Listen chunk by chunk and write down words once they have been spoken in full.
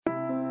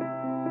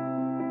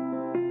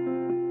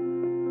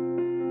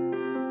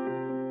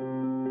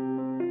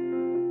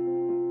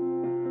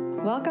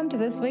Welcome to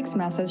this week's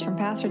message from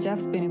Pastor Jeff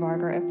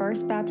Spooneybarger at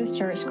First Baptist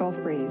Church,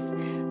 Gulf Breeze,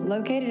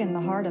 located in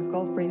the heart of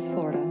Gulf Breeze,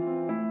 Florida.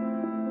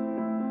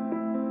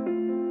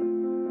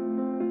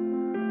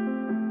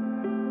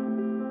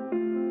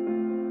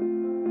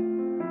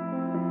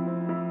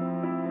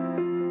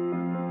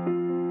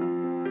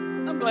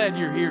 I'm glad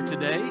you're here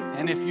today,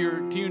 and if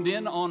you're tuned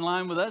in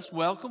online with us,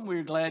 welcome.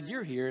 We're glad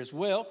you're here as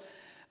well.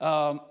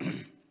 I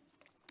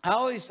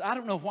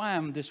don't know why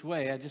I'm this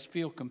way. I just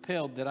feel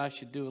compelled that I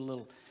should do a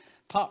little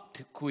pop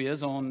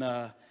quiz on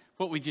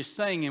what we just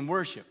sang in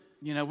worship.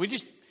 You know, we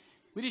just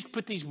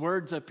put these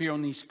words up here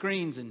on these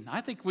screens, and I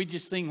think we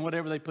just sing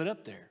whatever they put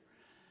up there.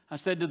 I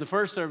said to the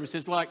first service,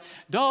 it's like,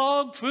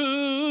 dog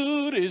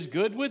food is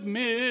good with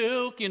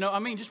milk. You know, I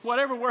mean, just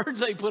whatever words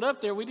they put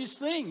up there, we just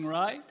sing,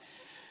 right?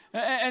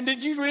 And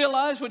did you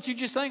realize what you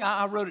just sang?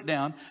 I wrote it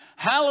down.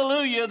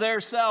 Hallelujah,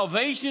 there's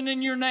salvation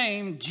in your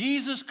name,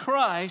 Jesus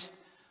Christ,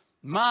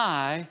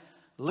 my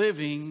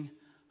living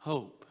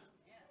hope.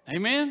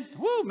 Amen?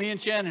 Woo, me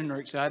and Shannon are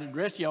excited. The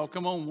rest of y'all,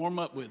 come on, warm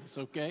up with us,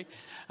 okay?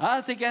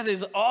 I think that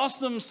is an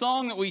awesome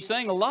song that we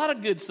sang. A lot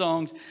of good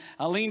songs.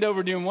 I leaned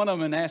over during one of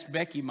them and asked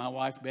Becky, my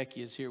wife,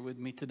 Becky is here with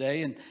me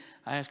today, and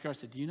I asked her, I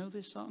said, do you know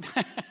this song?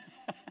 It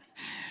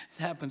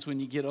happens when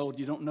you get old.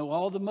 You don't know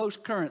all the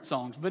most current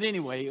songs. But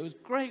anyway, it was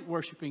great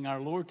worshiping our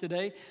Lord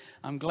today.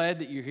 I'm glad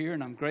that you're here,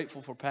 and I'm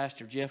grateful for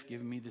Pastor Jeff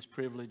giving me this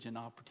privilege and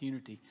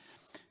opportunity.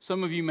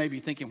 Some of you may be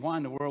thinking, why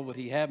in the world would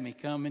he have me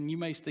come? And you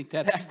may think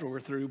that after we're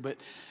through. But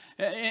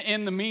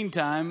in the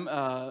meantime,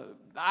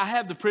 I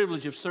have the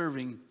privilege of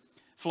serving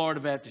Florida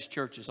Baptist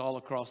churches all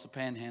across the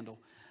Panhandle.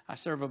 I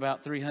serve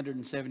about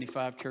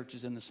 375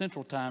 churches in the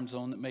Central Time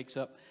Zone that makes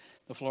up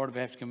the Florida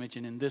Baptist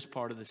Convention in this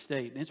part of the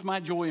state. And it's my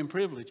joy and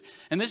privilege.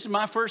 And this is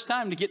my first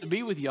time to get to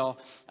be with y'all.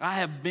 I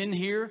have been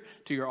here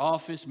to your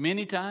office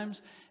many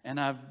times, and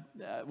I've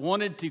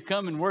wanted to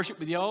come and worship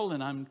with y'all,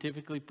 and I'm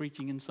typically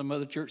preaching in some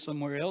other church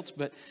somewhere else.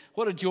 But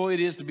what a joy it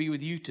is to be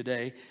with you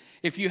today.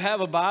 If you have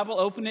a Bible,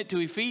 open it to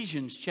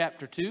Ephesians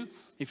chapter 2.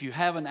 If you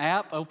have an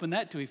app, open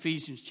that to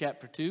Ephesians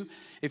chapter 2.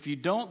 If you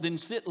don't, then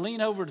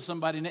lean over to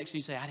somebody next to you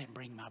and say, I didn't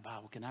bring my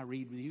Bible. Can I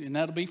read with you? And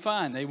that'll be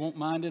fine. They won't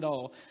mind at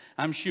all,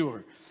 I'm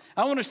sure.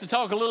 I want us to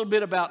talk a little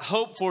bit about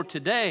hope for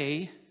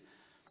today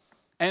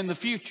and the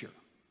future.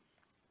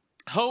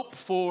 Hope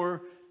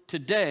for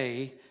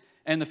today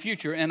and the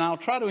future. And I'll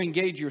try to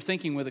engage your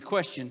thinking with a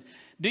question.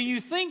 Do you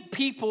think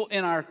people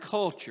in our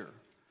culture,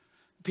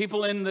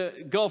 people in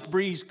the Gulf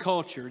Breeze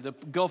culture, the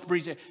Gulf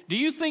Breeze, do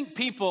you think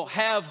people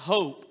have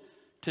hope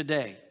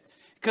today?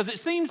 Because it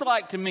seems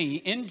like to me,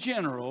 in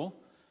general,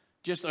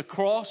 just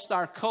across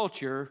our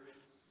culture,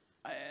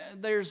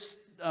 there's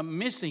a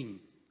missing,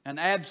 an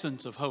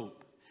absence of hope.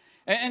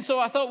 And so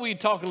I thought we'd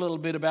talk a little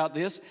bit about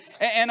this.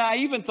 And I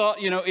even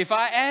thought, you know, if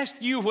I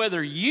asked you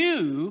whether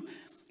you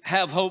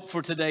have hope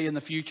for today and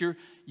the future,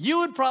 you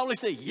would probably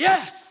say,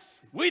 yes,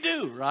 we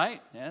do, right?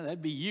 Yeah,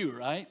 that'd be you,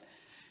 right?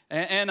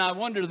 And I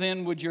wonder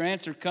then, would your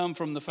answer come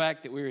from the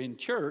fact that we're in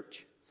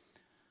church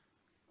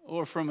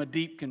or from a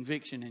deep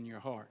conviction in your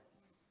heart?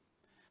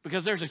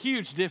 Because there's a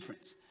huge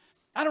difference.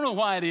 I don't know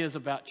why it is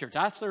about church.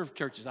 I serve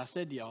churches. I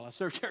said to y'all, I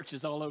serve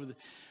churches all over.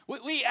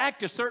 We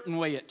act a certain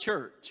way at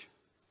church.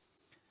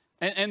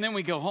 And then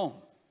we go home,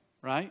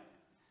 right?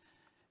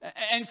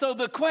 And so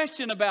the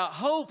question about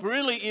hope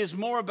really is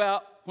more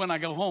about when I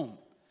go home,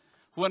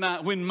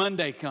 when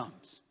Monday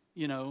comes,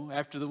 you know,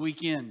 after the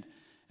weekend,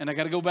 and I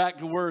got to go back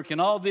to work and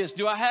all this.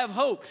 Do I have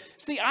hope?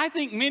 See, I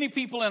think many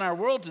people in our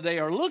world today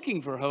are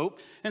looking for hope,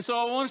 and so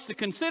I want us to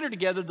consider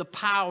together the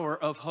power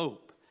of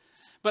hope.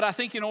 But I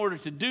think in order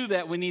to do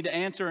that, we need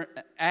to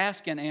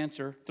ask and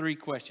answer three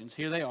questions.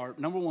 Here they are.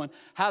 Number one,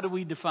 how do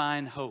we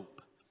define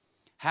hope?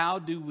 How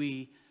do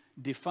we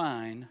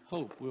define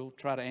hope? We'll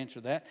try to answer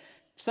that.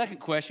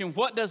 Second question,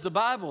 what does the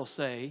Bible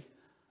say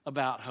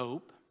about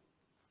hope?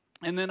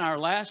 And then our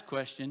last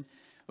question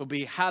will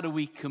be, how do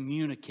we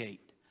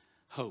communicate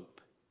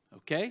hope?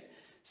 Okay?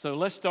 So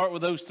let's start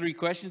with those three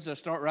questions. I'll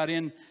start right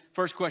in.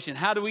 First question,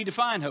 how do we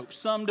define hope?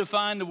 Some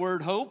define the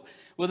word hope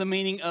with a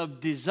meaning of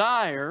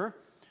desire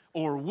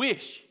or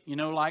wish. You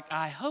know, like,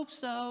 I hope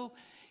so.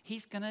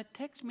 He's going to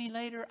text me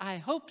later. I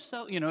hope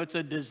so. You know, it's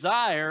a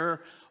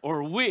desire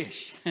or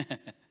wish.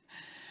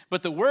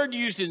 But the word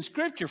used in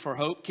Scripture for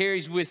hope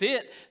carries with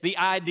it the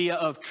idea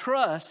of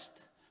trust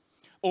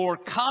or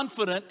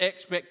confident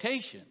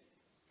expectation.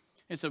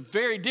 It's a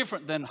very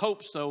different than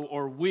hope so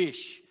or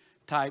wish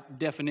type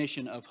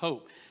definition of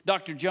hope.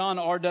 Dr. John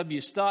R.W.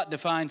 Stott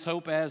defines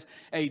hope as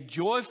a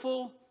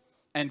joyful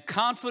and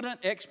confident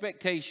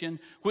expectation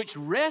which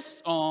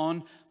rests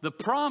on the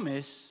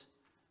promise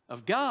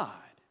of God,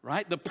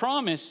 right? The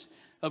promise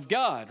of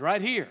God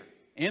right here.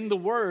 In the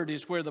Word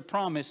is where the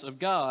promise of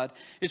God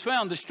is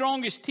found. The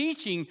strongest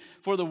teaching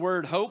for the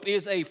word hope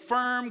is a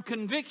firm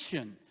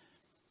conviction.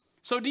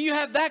 So do you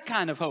have that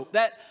kind of hope?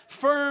 That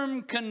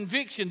firm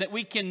conviction that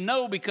we can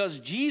know because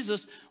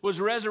Jesus was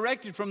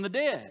resurrected from the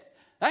dead.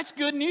 That's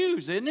good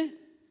news, isn't it?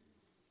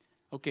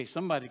 Okay,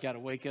 somebody got to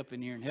wake up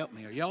in here and help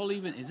me. Are y'all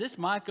even? Is this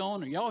mic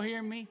on? Are y'all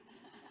hearing me?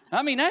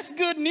 I mean, that's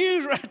good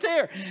news right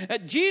there.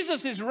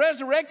 Jesus is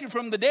resurrected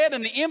from the dead,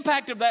 and the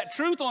impact of that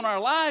truth on our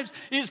lives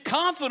is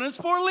confidence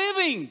for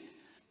living,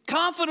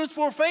 confidence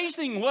for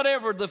facing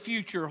whatever the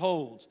future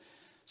holds.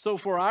 So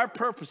for our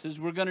purposes,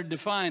 we're going to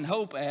define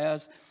hope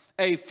as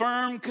a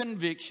firm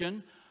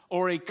conviction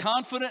or a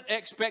confident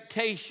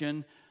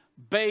expectation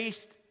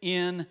based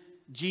in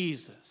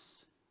Jesus.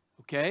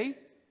 Okay?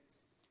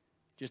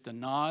 Just a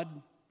nod,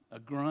 a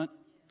grunt,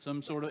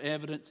 some sort of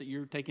evidence that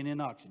you're taking in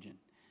oxygen.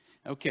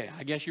 Okay,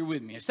 I guess you're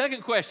with me. A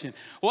second question,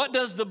 what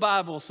does the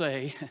Bible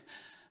say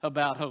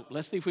about hope?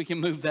 Let's see if we can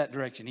move that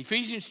direction.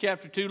 Ephesians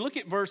chapter 2, look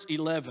at verse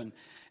 11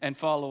 and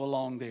follow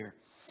along there.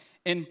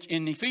 In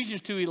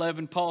Ephesians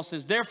 2:11, Paul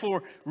says,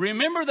 therefore,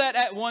 remember that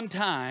at one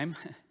time,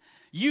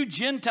 you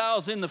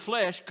Gentiles in the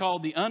flesh,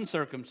 called the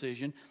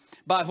uncircumcision,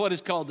 by what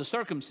is called the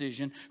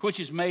circumcision, which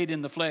is made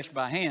in the flesh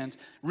by hands.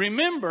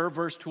 Remember,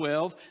 verse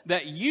 12,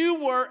 that you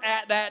were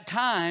at that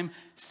time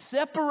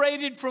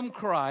separated from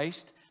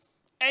Christ,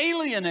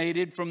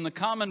 alienated from the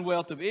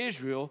commonwealth of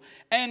Israel,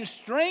 and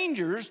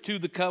strangers to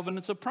the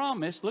covenants of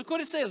promise. Look what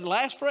it says,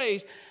 last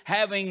phrase,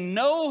 having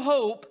no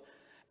hope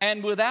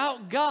and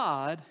without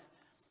God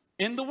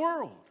in the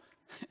world.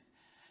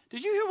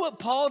 Did you hear what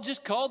Paul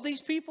just called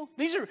these people?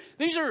 This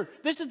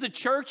is the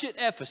church at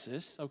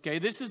Ephesus, okay?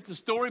 This is the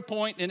story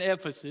point in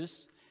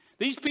Ephesus.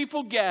 These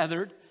people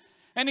gathered,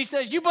 and he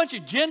says, you bunch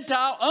of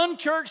Gentile,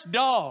 unchurched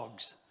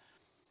dogs.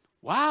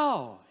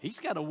 Wow, he's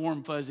got a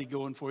warm fuzzy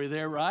going for you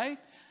there, right?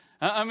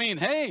 I mean,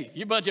 hey,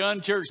 you bunch of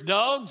unchurched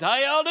dogs, how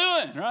y'all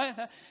doing,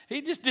 right?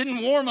 He just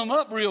didn't warm them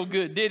up real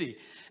good, did he?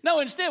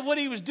 No, instead what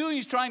he was doing,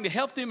 he's trying to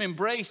help them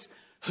embrace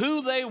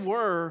who they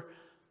were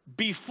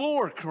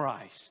before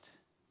Christ.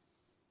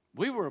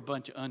 We were a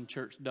bunch of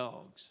unchurched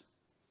dogs.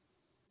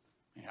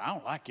 You know, I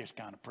don't like this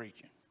kind of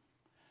preaching.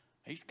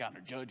 He's kind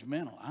of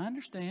judgmental. I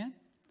understand.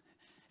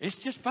 It's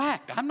just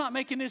fact. I'm not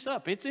making this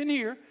up. It's in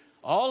here.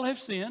 All have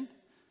sinned,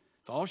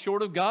 fall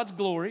short of God's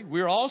glory.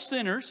 We're all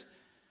sinners.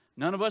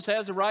 None of us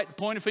has the right to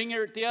point a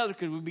finger at the other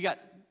because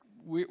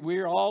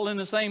we're all in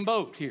the same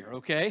boat here,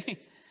 okay?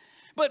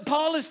 But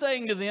Paul is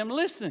saying to them,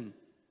 listen,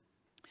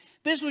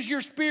 this was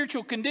your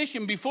spiritual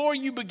condition before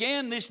you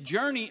began this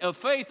journey of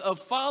faith of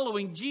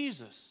following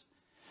Jesus.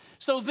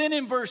 So then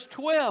in verse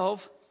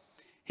 12,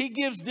 he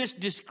gives this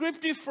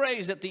descriptive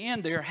phrase at the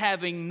end there,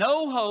 having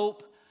no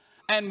hope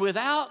and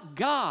without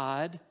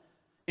God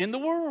in the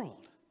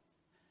world.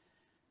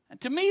 And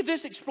to me,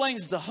 this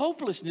explains the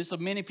hopelessness of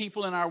many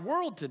people in our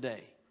world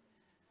today.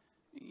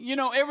 You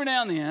know, every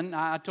now and then,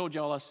 I told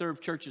y'all I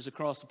serve churches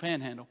across the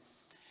Panhandle.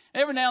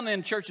 Every now and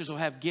then, churches will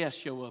have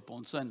guests show up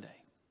on Sunday.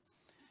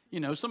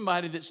 You know,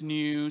 somebody that's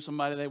new,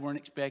 somebody they weren't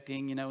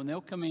expecting, you know, and they'll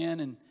come in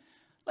and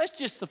let's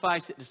just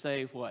suffice it to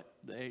say what?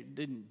 They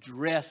didn't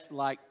dress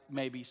like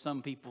maybe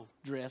some people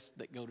dress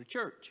that go to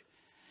church.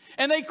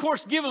 And they, of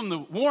course, give them the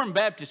warm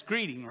Baptist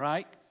greeting,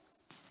 right?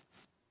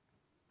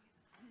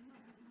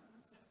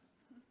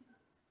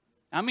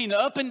 I mean, the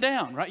up and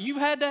down, right? You've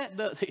had that?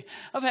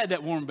 I've had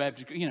that warm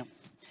Baptist greeting. You know,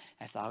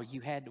 that's all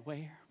you had to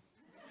wear?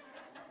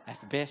 That's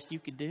the best you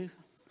could do?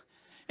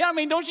 Yeah, I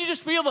mean, don't you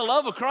just feel the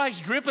love of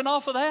Christ dripping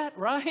off of that,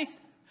 right?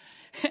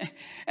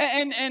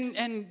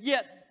 and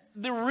yet,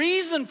 the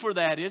reason for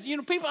that is, you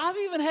know, I've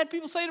even had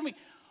people say to me,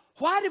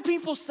 why do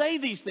people say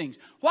these things?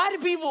 Why do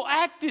people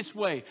act this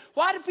way?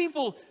 Why do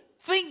people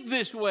think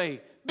this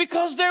way?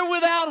 Because they're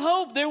without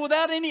hope. They're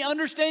without any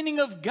understanding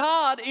of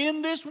God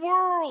in this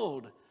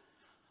world.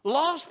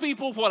 Lost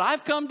people, what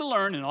I've come to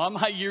learn in all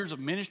my years of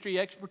ministry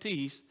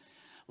expertise,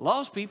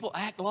 lost people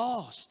act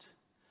lost.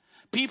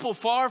 People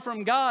far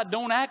from God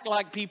don't act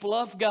like people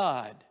of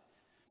God.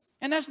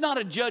 And that's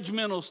not a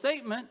judgmental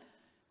statement.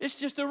 It's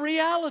just a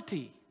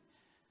reality.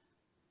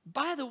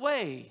 By the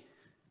way,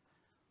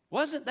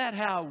 wasn't that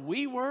how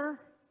we were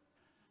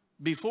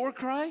before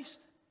Christ?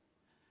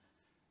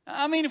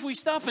 I mean, if we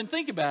stop and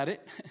think about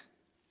it,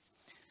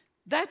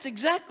 that's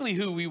exactly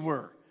who we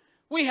were.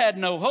 We had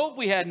no hope,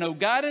 we had no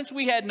guidance,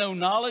 we had no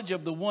knowledge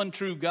of the one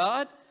true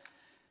God.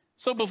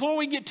 So before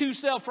we get too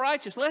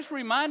self-righteous, let's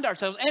remind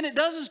ourselves, and it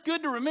does us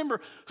good to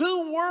remember,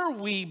 who were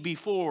we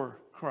before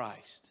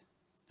Christ?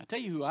 I'll tell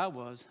you who I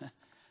was.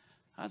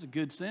 I was a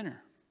good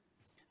sinner.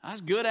 I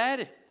was good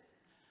at it.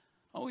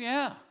 Oh,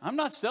 yeah, I'm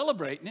not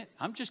celebrating it.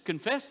 I'm just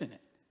confessing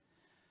it.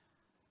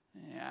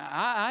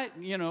 I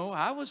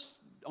was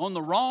on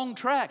the wrong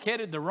track,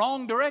 headed the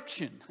wrong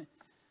direction.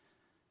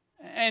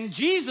 And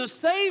Jesus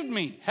saved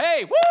me.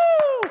 Hey,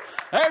 woo!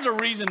 There's a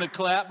reason to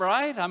clap,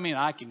 right? I mean,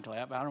 I can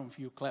clap. I don't know if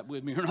you'll clap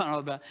with me or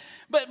not.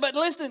 But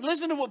listen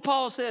to what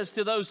Paul says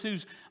to those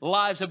whose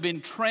lives have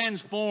been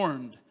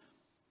transformed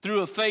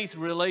through a faith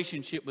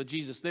relationship with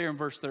Jesus there in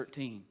verse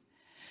 13.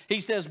 He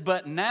says,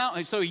 but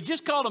now, so he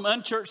just called them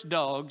unchurched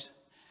dogs.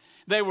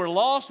 They were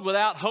lost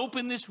without hope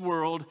in this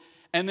world.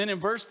 And then in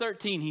verse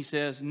 13, he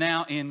says,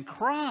 now in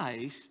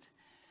Christ,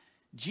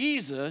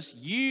 Jesus,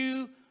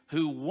 you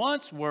who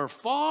once were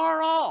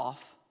far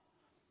off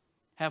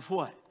have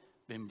what?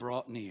 Been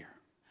brought near.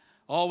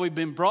 Oh, we've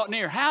been brought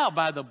near. How?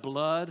 By the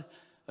blood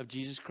of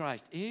Jesus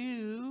Christ.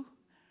 Ew,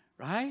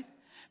 right?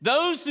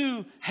 Those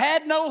who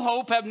had no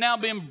hope have now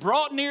been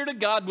brought near to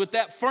God with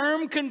that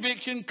firm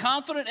conviction,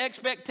 confident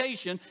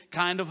expectation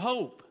kind of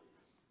hope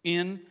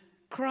in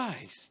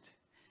Christ.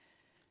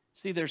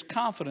 See, there's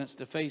confidence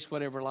to face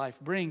whatever life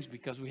brings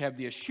because we have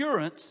the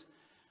assurance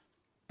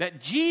that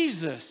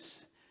Jesus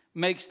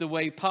makes the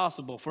way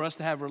possible for us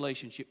to have a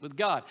relationship with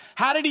God.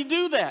 How did he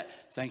do that?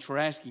 Thanks for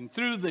asking.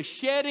 Through the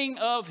shedding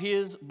of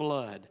his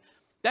blood.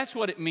 That's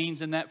what it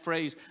means in that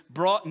phrase,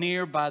 brought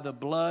near by the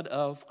blood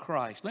of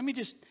Christ. Let me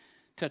just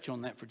touch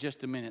on that for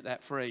just a minute,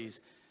 that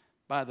phrase,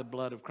 by the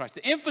blood of Christ.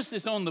 The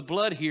emphasis on the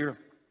blood here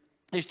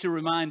is to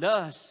remind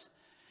us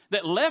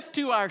that left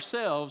to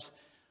ourselves,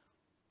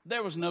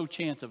 there was no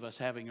chance of us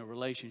having a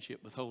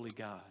relationship with holy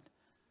God.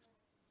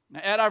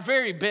 Now, at our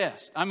very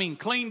best, I mean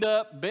cleaned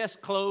up, best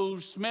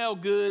clothes, smell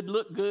good,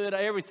 look good,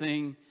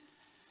 everything,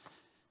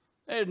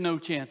 there's no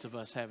chance of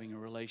us having a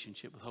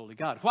relationship with holy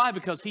God. Why?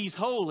 Because he's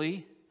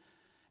holy,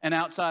 and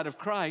outside of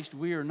Christ,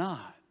 we are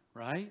not,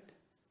 right?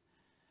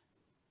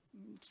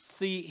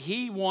 See,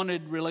 he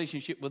wanted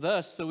relationship with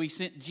us, so he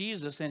sent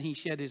Jesus and he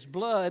shed his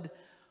blood.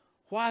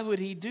 Why would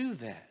he do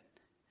that?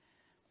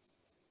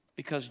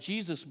 Because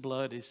Jesus'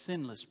 blood is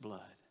sinless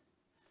blood.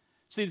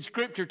 See, the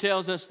scripture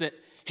tells us that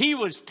he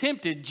was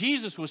tempted,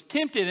 Jesus was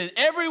tempted in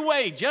every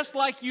way, just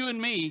like you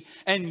and me,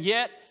 and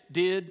yet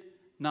did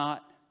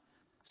not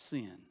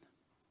sin.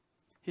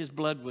 His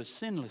blood was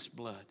sinless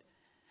blood.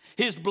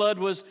 His blood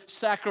was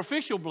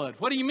sacrificial blood.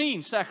 What do you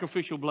mean,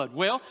 sacrificial blood?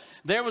 Well,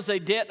 there was a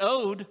debt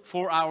owed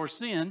for our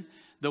sin.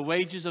 The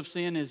wages of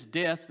sin is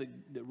death,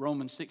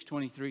 Romans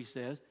 6:23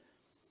 says.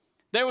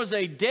 There was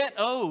a debt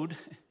owed,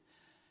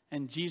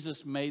 and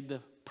Jesus made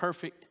the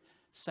perfect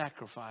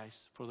sacrifice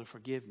for the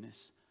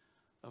forgiveness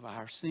of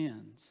our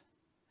sins.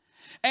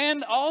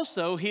 And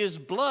also, his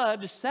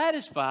blood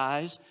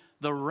satisfies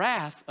the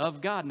wrath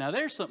of God. Now,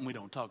 there's something we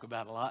don't talk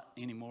about a lot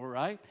anymore,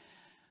 right?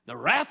 The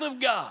wrath of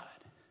God.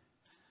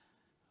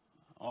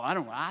 Oh,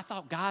 I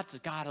thought God's a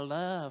God of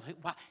love.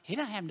 He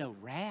don't have no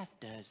wrath,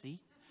 does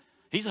he?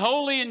 He's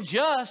holy and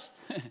just,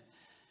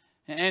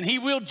 and he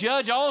will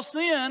judge all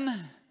sin.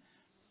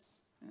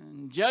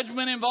 And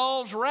judgment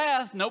involves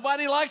wrath.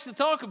 Nobody likes to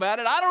talk about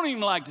it. I don't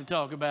even like to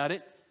talk about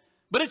it.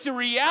 But it's a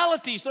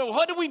reality. So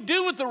what do we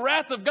do with the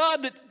wrath of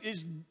God that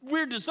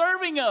we're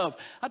deserving of?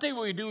 I'll tell you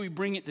what we do. We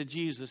bring it to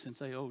Jesus and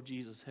say, oh,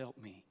 Jesus, help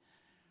me.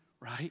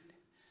 Right?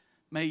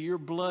 May your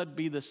blood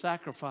be the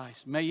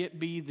sacrifice. May it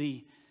be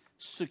the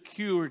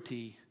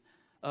security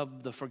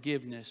of the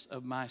forgiveness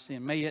of my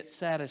sin. May it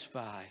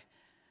satisfy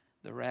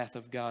the wrath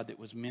of God that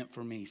was meant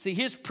for me. See,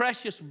 his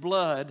precious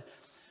blood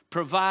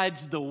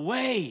provides the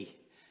way.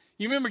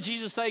 You remember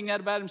Jesus saying that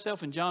about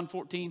himself in John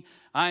 14?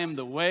 I am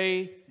the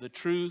way, the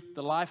truth,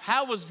 the life.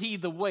 How was he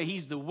the way?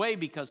 He's the way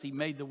because he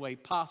made the way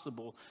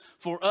possible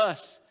for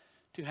us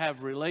to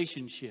have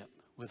relationship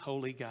with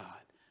holy God.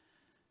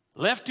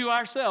 Left to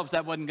ourselves,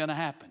 that wasn't going to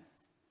happen.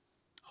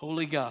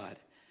 Holy God.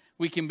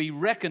 We can be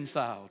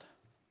reconciled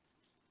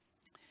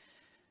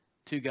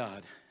to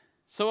God.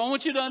 So I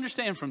want you to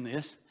understand from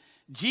this,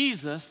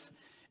 Jesus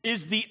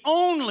is the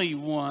only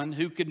one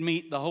who could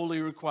meet the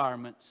holy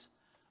requirements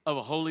of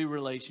a holy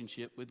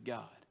relationship with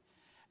God.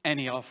 And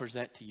he offers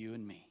that to you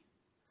and me.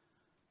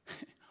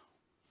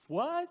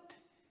 What?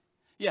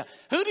 Yeah.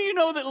 Who do you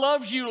know that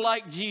loves you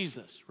like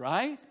Jesus,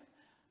 right?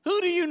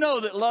 Who do you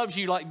know that loves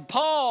you like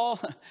Paul?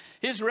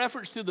 His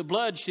reference to the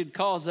blood should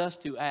cause us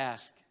to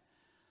ask,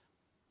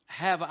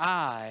 have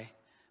I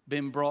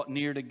been brought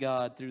near to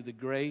God through the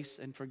grace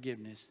and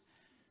forgiveness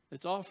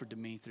that's offered to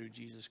me through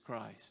Jesus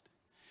Christ?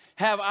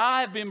 Have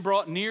I been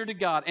brought near to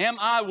God? Am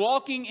I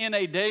walking in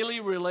a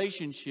daily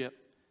relationship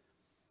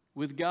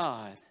with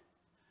God?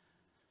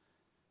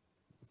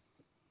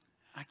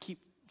 I keep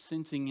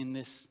sensing in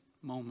this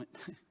moment,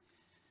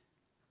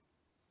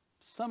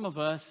 some of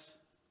us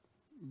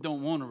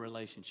don't want a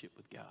relationship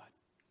with God.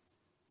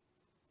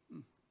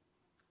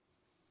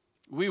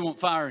 We want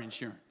fire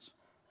insurance.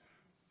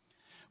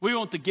 We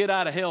want the get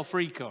out of hell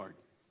free card.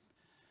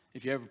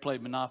 If you ever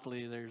played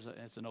Monopoly,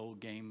 that's an old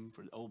game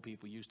for old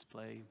people used to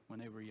play when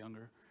they were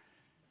younger.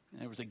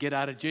 There was a get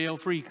out of jail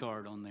free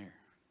card on there.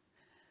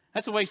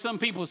 That's the way some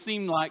people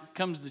seem like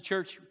comes to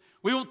church.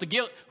 We want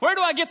where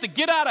do I get the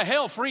get out of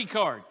hell free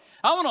card?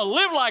 I want to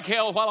live like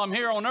hell while I'm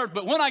here on earth,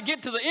 but when I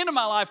get to the end of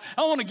my life,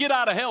 I want to get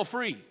out of hell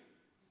free.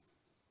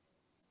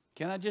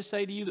 Can I just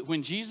say to you that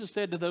when Jesus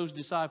said to those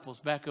disciples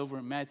back over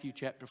in Matthew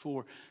chapter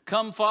 4,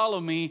 come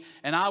follow me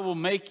and I will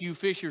make you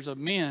fishers of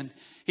men.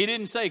 He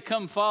didn't say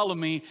come follow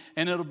me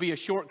and it'll be a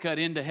shortcut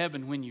into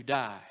heaven when you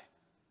die.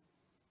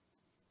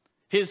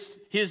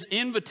 His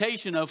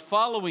invitation of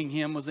following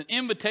him was an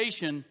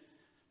invitation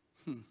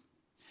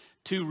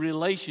to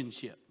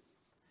relationship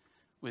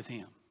with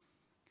him.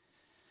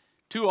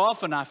 Too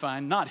often I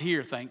find, not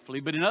here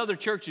thankfully, but in other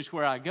churches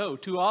where I go,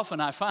 too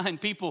often I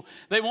find people,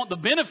 they want the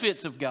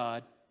benefits of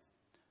God,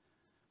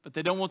 but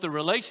they don't want the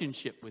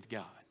relationship with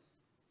God.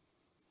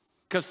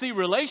 Because see,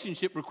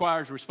 relationship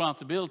requires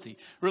responsibility.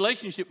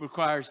 Relationship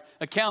requires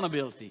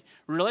accountability.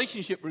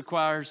 Relationship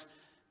requires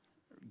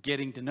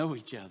getting to know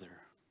each other.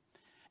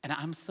 And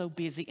I'm so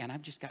busy, and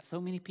I've just got so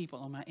many people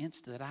on my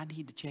Insta that I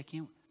need to check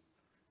in.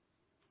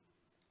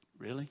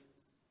 Really?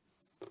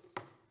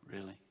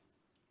 Really?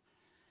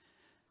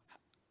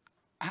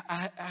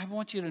 I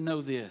want you to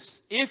know this.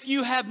 If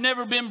you have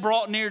never been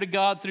brought near to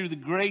God through the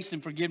grace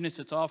and forgiveness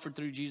that's offered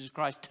through Jesus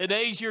Christ,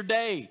 today's your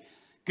day.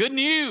 Good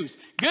news.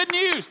 Good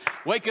news.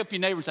 Wake up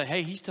your neighbor and say,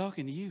 hey, he's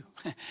talking to you.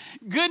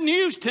 Good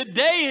news.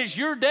 Today is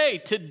your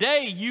day.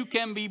 Today you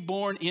can be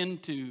born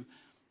into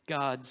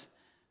God's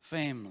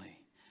family.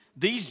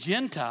 These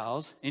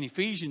Gentiles in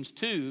Ephesians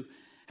 2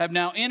 have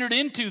now entered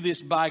into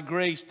this by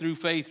grace through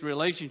faith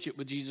relationship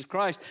with Jesus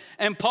Christ.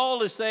 And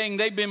Paul is saying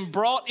they've been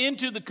brought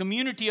into the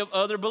community of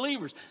other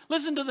believers.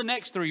 Listen to the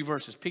next 3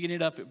 verses, picking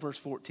it up at verse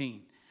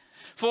 14.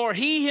 For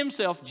he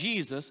himself,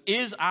 Jesus,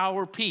 is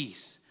our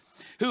peace,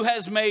 who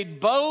has made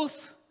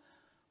both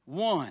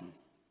one.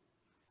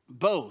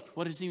 Both.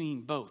 What does he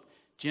mean, both?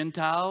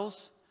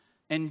 Gentiles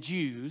and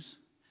Jews.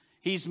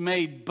 He's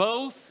made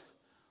both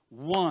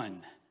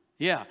one.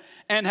 Yeah,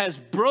 and has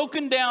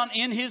broken down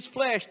in his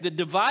flesh the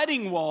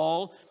dividing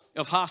wall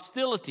of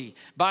hostility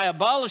by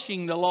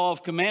abolishing the law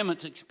of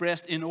commandments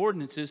expressed in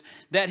ordinances,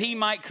 that he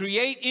might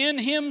create in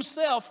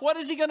himself, what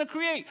is he going to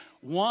create?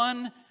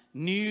 One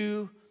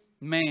new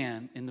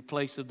man in the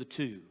place of the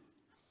two.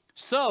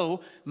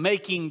 So,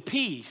 making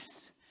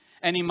peace,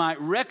 and he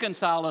might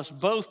reconcile us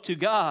both to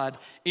God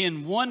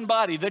in one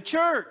body, the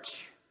church,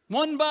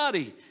 one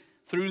body,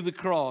 through the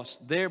cross,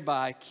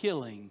 thereby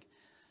killing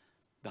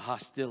the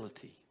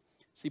hostility.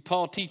 See,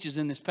 Paul teaches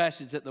in this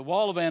passage that the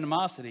wall of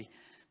animosity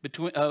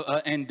between,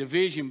 and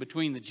division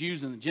between the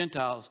Jews and the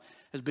Gentiles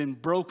has been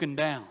broken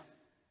down.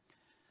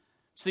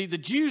 See, the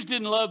Jews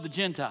didn't love the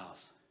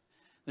Gentiles.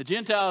 The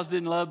Gentiles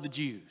didn't love the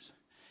Jews.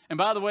 And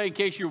by the way, in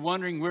case you're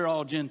wondering, we're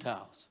all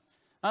Gentiles.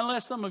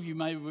 Unless some of you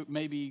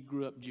maybe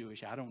grew up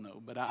Jewish, I don't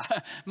know.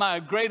 But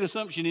my great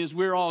assumption is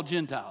we're all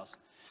Gentiles.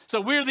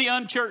 So we're the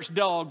unchurched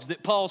dogs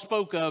that Paul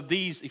spoke of,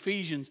 these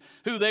Ephesians,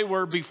 who they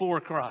were before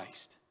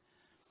Christ.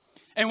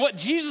 And what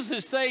Jesus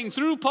is saying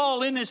through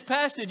Paul in this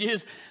passage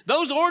is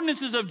those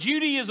ordinances of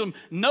Judaism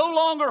no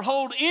longer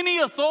hold any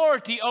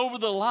authority over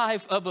the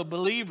life of a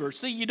believer.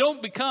 See, you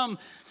don't become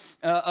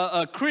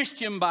a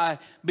Christian by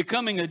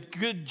becoming a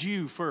good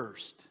Jew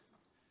first.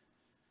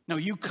 No,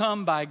 you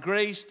come by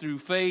grace through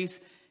faith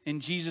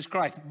in Jesus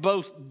Christ.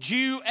 Both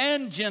Jew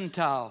and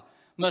Gentile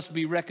must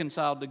be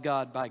reconciled to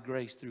God by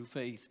grace through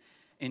faith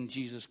in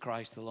Jesus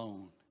Christ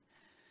alone.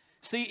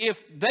 See,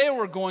 if they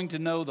were going to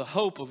know the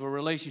hope of a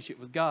relationship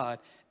with God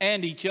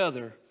and each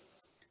other,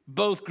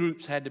 both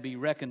groups had to be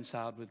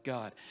reconciled with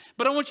God.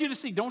 But I want you to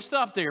see, don't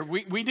stop there.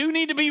 We do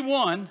need to be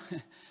one,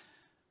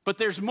 but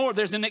there's more.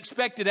 There's an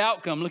expected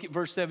outcome. Look at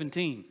verse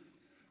 17.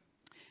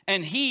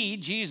 And he,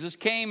 Jesus,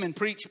 came and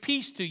preached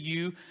peace to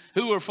you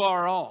who were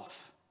far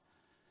off.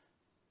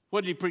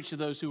 What did he preach to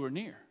those who were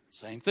near?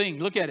 Same thing.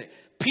 Look at it.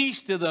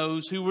 Peace to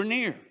those who were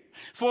near.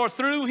 For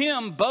through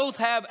him both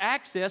have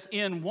access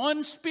in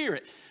one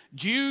spirit.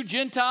 Jew,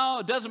 Gentile,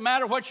 it doesn't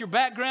matter what your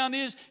background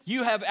is,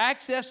 you have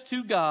access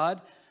to God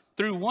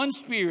through one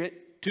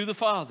Spirit to the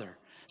Father.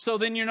 So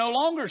then you're no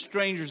longer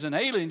strangers and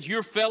aliens,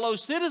 you're fellow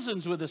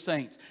citizens with the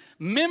saints,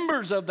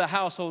 members of the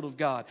household of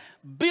God,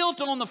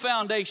 built on the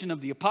foundation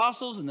of the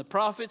apostles and the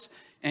prophets,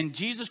 and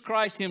Jesus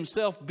Christ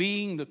himself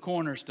being the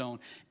cornerstone,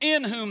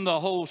 in whom the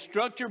whole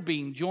structure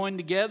being joined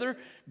together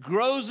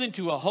grows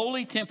into a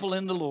holy temple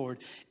in the Lord.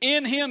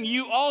 In him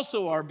you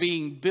also are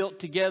being built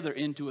together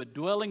into a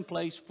dwelling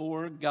place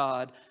for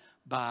God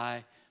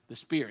by the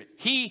Spirit.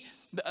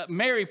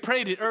 Mary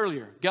prayed it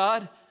earlier.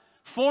 God,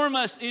 form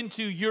us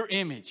into your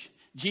image.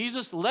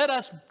 Jesus, let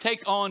us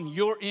take on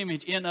your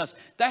image in us.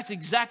 That's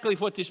exactly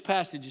what this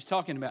passage is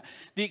talking about.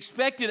 The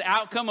expected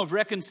outcome of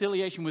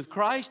reconciliation with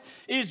Christ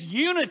is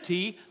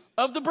unity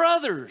of the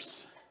brothers.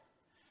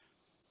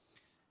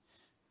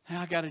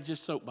 Now, I got to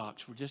just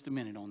soapbox for just a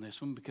minute on this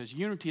one, because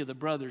unity of the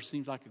brothers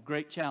seems like a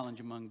great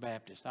challenge among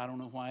Baptists. I don't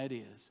know why it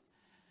is.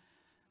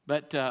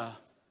 But,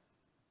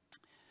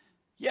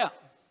 yeah,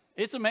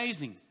 it's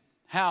amazing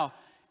how,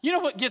 you know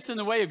what gets in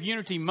the way of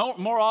unity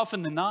more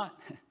often than not?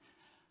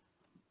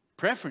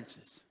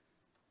 Preferences.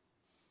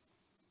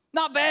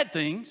 Not bad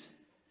things,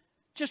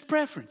 just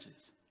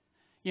preferences.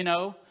 You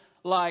know,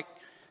 like,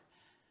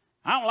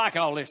 I don't like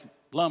all this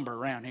lumber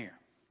around here.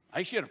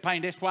 They should have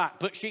painted this white and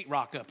put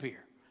sheetrock up here.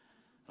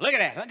 Look at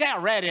that. Look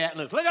how ratty that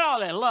looks. Look at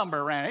all that lumber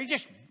around here. It's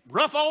just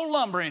rough old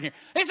lumber in here.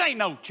 This ain't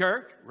no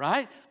church,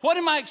 right? What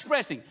am I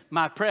expressing?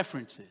 My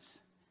preferences.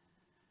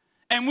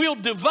 And we'll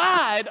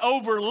divide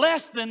over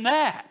less than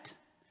that.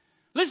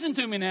 Listen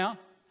to me now.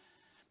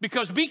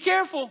 Because be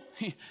careful.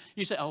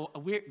 You say, oh,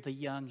 we're the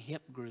young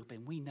hip group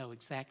and we know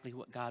exactly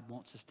what God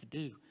wants us to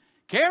do.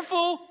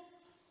 Careful.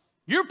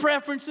 Your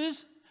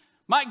preferences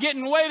might get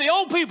in the way of the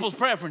old people's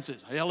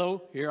preferences.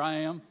 Hello, here I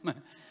am.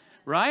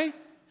 Right?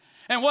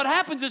 And what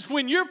happens is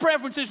when your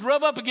preferences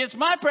rub up against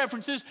my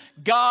preferences,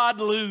 God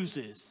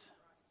loses.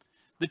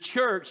 The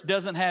church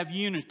doesn't have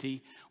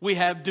unity. We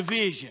have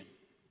division.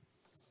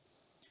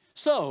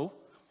 So,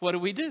 what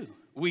do?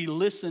 We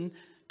listen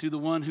to the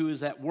one who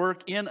is at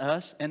work in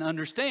us, and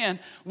understand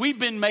we've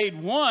been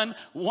made one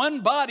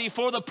body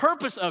for the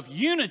purpose of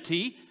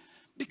unity.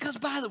 Because,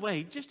 by the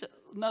way, just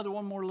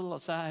one more little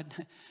aside.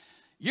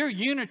 Your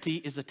unity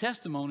is a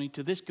testimony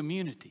to this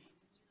community.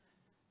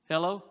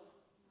 Hello?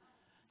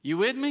 You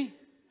with me?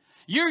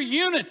 Your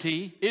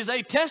unity is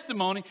a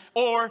testimony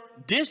or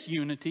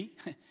disunity.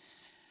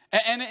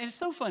 And it's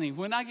so funny.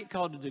 When I get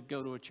called to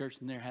go to a church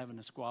and they're having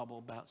a squabble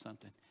about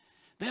something,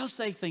 they'll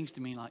say things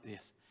to me like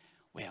this.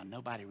 Well,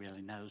 nobody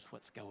really knows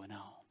what's going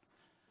on.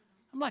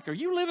 I'm like, are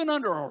you living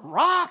under a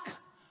rock?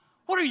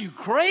 What, are you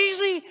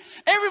crazy?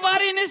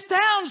 Everybody in this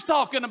town's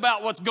talking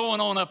about what's going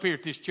on up here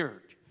at this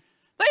church.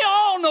 They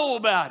all know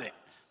about it.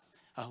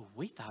 Oh,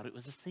 we thought it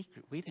was a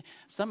secret.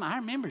 Some of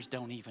our members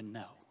don't even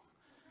know.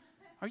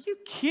 Are you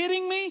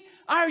kidding me?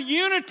 Our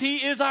unity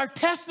is our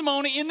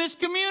testimony in this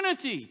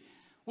community.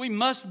 We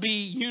must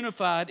be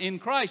unified in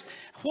Christ.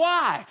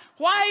 Why?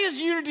 Why is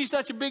unity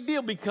such a big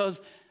deal?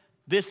 Because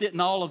this isn't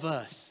all of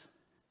us.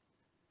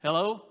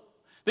 Hello?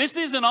 This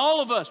isn't all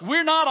of us.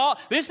 We're not all.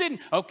 This isn't,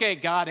 okay,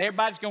 God,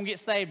 everybody's going to get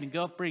saved in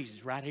Gulf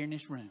Breeze right here in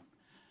this room.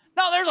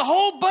 No, there's a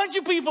whole bunch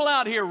of people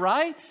out here,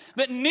 right,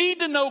 that need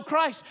to know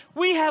Christ.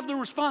 We have the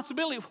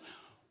responsibility.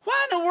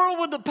 Why in the world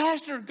would the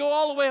pastor go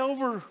all the way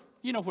over?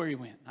 You know where he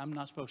went. I'm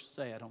not supposed to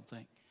say, I don't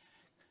think.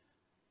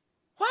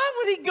 Why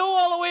would he go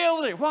all the way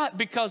over there? Why?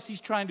 Because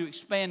he's trying to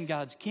expand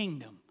God's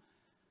kingdom.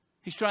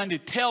 He's trying to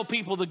tell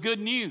people the good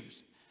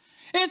news.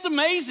 And it's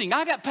amazing.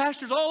 I got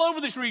pastors all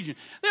over this region.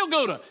 They'll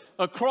go to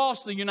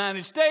across the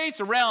United States,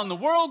 around the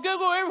world,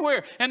 go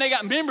everywhere. And they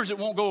got members that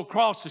won't go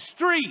across the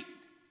street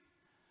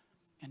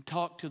and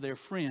talk to their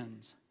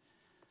friends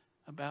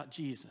about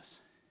Jesus.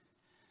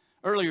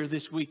 Earlier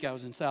this week, I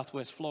was in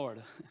Southwest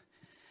Florida.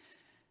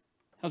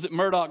 I was at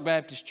Murdoch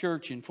Baptist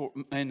Church in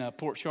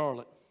Port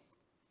Charlotte.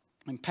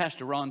 And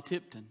Pastor Ron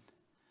Tipton,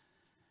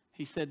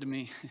 he said to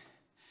me,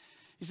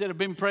 he said, I've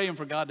been praying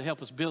for God to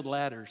help us build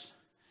ladders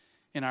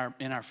in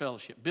our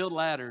fellowship. Build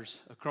ladders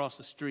across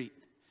the street.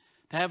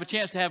 To have a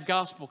chance to have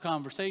gospel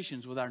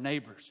conversations with our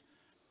neighbors.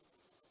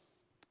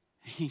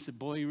 He said,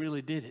 boy, he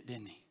really did it,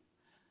 didn't he?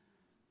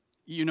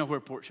 You know where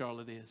Port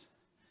Charlotte is.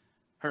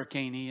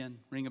 Hurricane Ian,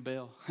 ring a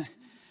bell.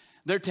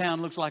 Their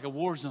town looks like a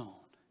war zone.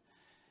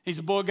 He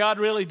said, boy, God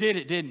really did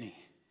it, didn't he?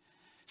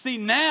 See,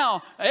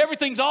 now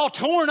everything's all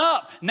torn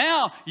up.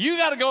 Now you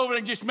got to go over there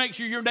and just make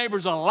sure your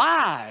neighbor's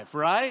alive,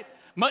 right?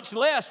 Much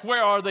less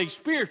where are they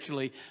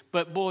spiritually.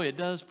 But boy, it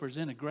does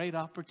present a great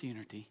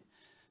opportunity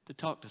to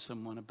talk to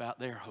someone about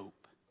their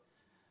hope.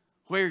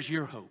 Where's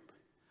your hope?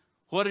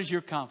 What is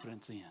your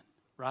confidence in,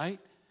 right?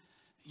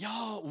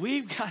 Y'all,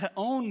 we've got to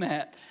own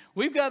that.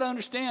 We've got to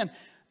understand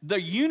the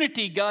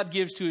unity God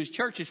gives to his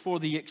church is for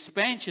the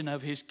expansion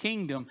of his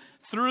kingdom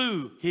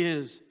through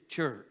his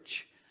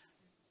church.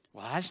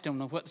 Well, I just don't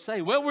know what to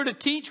say. Well, we're to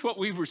teach what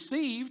we've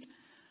received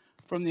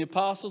from the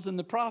apostles and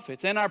the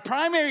prophets. And our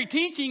primary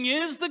teaching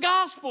is the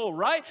gospel,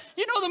 right?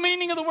 You know the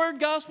meaning of the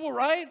word gospel,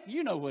 right?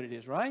 You know what it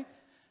is, right?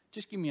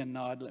 Just give me a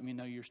nod. Let me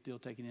know you're still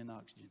taking in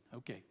oxygen.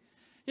 Okay.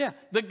 Yeah,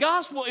 the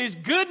gospel is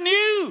good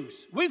news.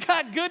 We've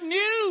got good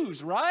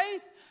news, right?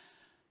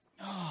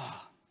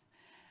 Oh,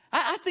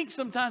 I think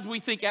sometimes we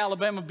think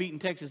Alabama beating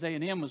Texas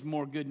A&M was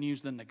more good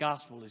news than the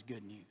gospel is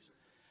good news.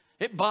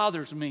 It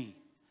bothers me.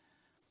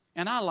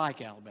 And I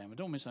like Alabama.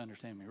 Don't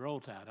misunderstand me. Roll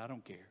Tide. I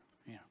don't care.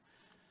 You know.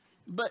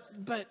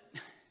 But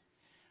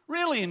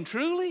really and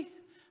truly,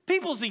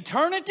 people's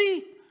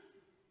eternity,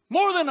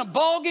 more than a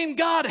ball game,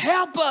 God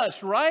help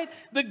us, right?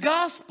 The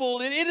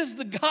gospel, it is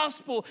the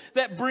gospel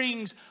that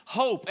brings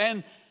hope.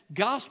 And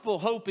gospel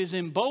hope is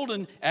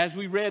emboldened, as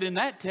we read in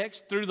that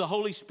text, through the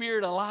Holy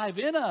Spirit alive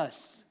in us.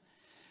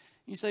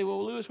 You say,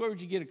 well, Lewis, where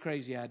would you get a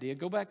crazy idea?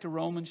 Go back to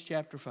Romans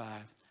chapter 5.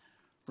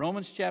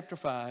 Romans chapter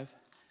 5.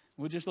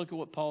 We'll just look at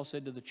what Paul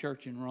said to the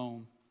church in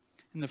Rome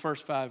in the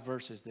first 5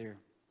 verses there.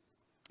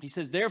 He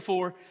says,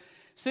 therefore,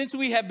 since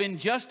we have been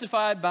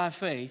justified by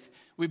faith,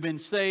 we've been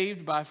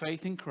saved by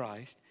faith in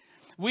Christ,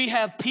 we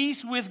have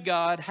peace with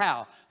God.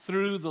 How?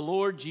 Through the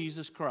Lord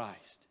Jesus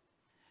Christ.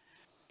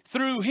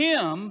 Through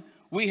him,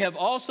 we have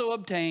also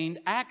obtained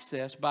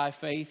access by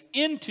faith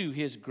into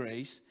his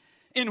grace,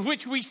 in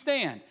which we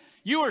stand.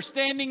 You are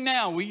standing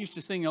now. We used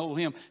to sing an old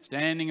hymn,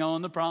 standing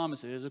on the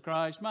promises of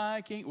Christ,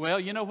 my King. Well,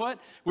 you know what?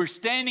 We're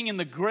standing in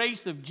the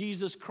grace of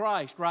Jesus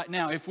Christ right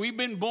now. If we've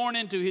been born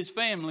into his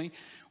family,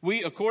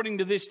 we, according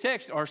to this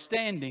text, are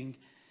standing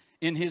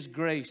in his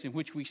grace in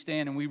which we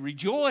stand. And we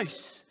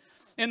rejoice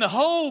in the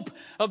hope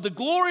of the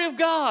glory of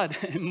God.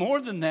 And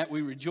more than that,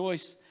 we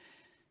rejoice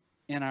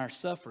in our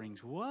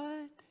sufferings.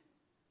 What?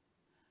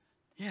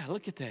 Yeah,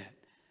 look at that.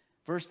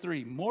 Verse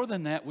 3, more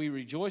than that, we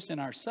rejoice in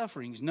our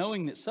sufferings,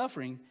 knowing that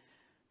suffering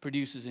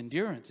produces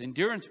endurance.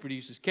 Endurance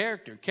produces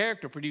character.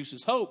 Character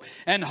produces hope.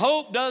 And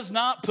hope does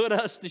not put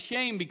us to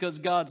shame because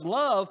God's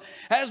love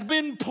has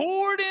been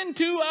poured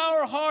into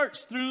our hearts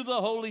through the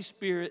Holy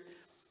Spirit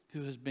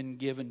who has been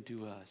given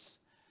to us.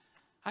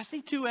 I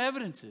see 2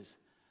 evidences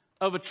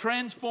of a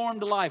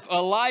transformed life.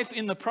 A life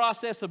in the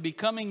process of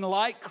becoming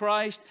like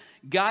Christ,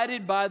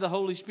 guided by the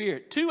Holy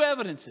Spirit. 2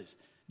 evidences.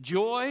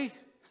 Joy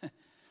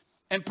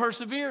and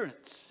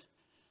perseverance.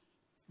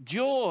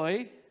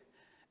 Joy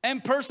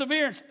and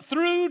perseverance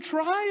through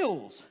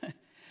trials.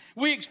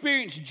 We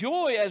experience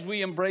joy as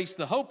we embrace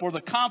the hope or the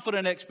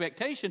confident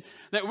expectation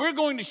that we're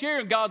going to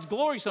share in God's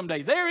glory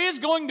someday. There is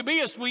going to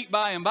be a sweet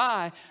by and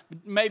by,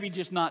 but maybe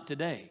just not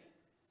today.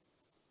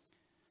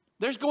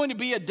 There's going to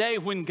be a day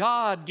when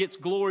God gets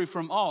glory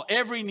from all.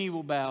 Every knee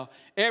will bow,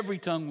 every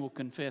tongue will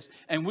confess,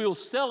 and we'll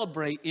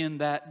celebrate in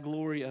that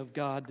glory of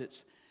God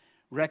that's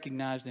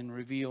recognized and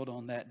revealed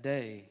on that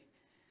day.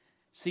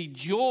 See,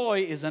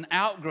 joy is an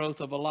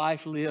outgrowth of a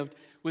life lived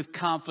with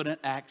confident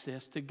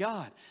access to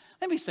God.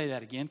 Let me say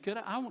that again, could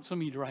I? I want some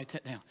of you to write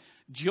that down.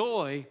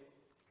 Joy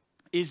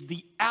is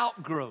the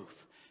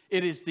outgrowth.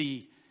 It is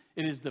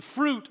the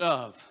fruit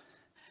of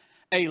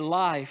a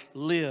life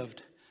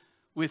lived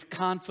with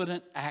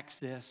confident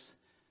access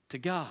to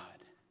God.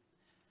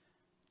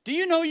 Do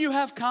you know you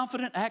have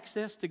confident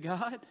access to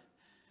God?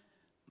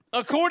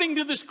 According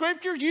to the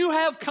Scripture, you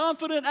have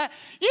confident.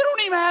 You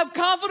don't even have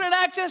confident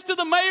access to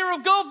the mayor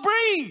of Gulf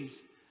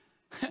Breeze,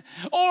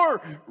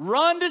 or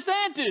Ron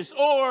DeSantis,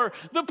 or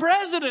the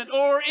president,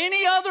 or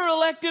any other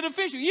elected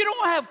official. You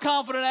don't have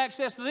confident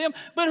access to them,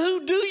 but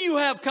who do you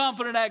have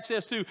confident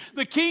access to?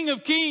 The King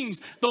of Kings,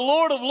 the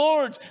Lord of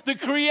Lords, the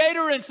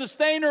creator and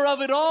sustainer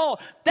of it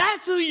all.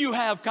 That's who you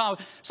have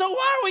confidence. So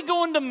why are we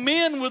going to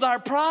men with our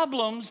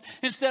problems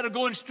instead of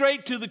going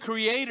straight to the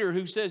creator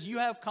who says, you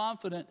have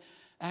confident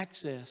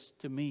access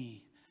to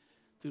me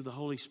through the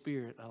Holy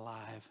Spirit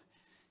alive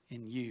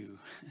in you?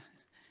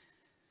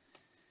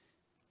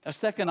 A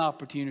second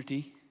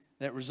opportunity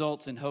that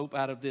results in hope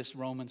out of this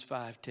Romans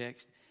 5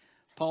 text,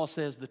 Paul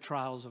says the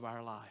trials of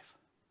our life.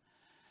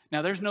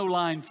 Now, there's no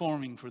line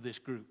forming for this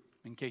group,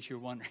 in case you're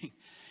wondering.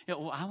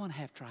 Well, I want to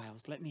have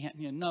trials. Let me have,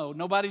 no,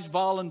 nobody's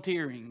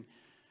volunteering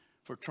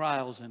for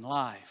trials in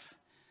life.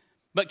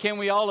 But can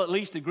we all at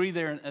least agree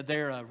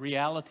they're a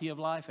reality of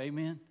life?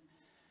 Amen?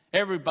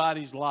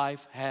 Everybody's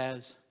life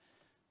has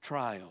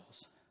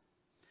trials.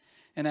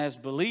 And as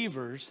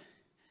believers,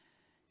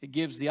 it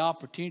gives the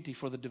opportunity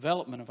for the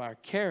development of our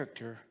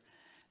character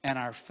and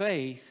our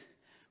faith,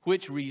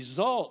 which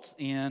results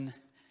in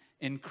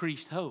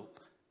increased hope.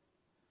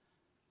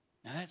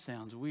 Now that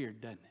sounds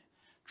weird, doesn't it?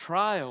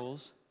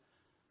 Trials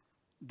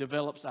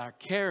develops our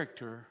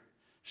character,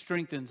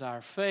 strengthens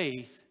our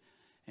faith,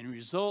 and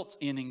results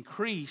in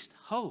increased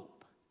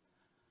hope.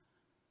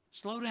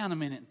 Slow down a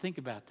minute and think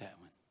about that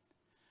one.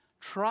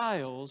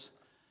 Trials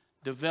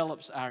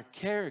develops our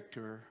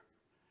character,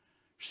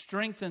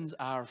 strengthens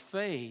our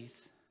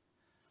faith,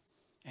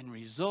 and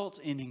results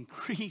in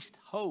increased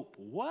hope.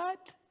 What?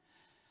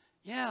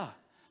 Yeah.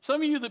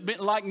 Some of you that been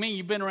like me,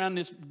 you've been around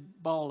this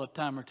ball a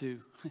time or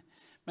two,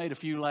 made a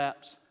few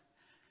laps.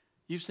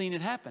 You've seen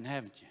it happen,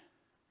 haven't you?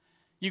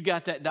 You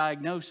got that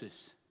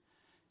diagnosis.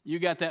 You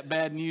got that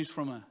bad news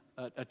from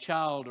a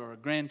child or a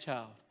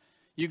grandchild.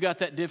 You got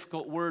that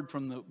difficult word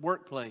from the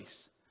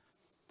workplace.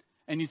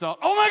 And you thought,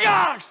 oh my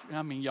gosh!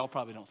 I mean, y'all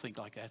probably don't think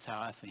like that. That's how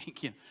I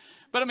think.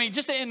 But I mean,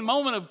 just in a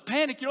moment of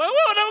panic, you're like,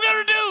 what am I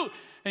going to do?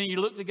 And you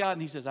look to God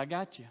and He says, I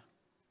got you.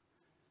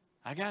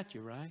 I got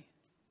you, right?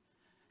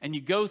 And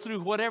you go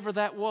through whatever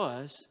that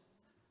was,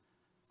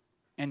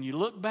 and you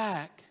look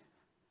back,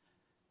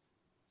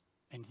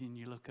 and then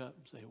you look up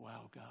and say,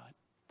 wow, God,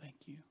 thank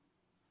you.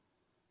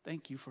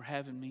 Thank you for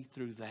having me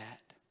through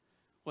that,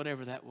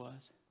 whatever that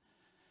was.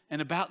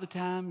 And about the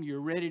time you're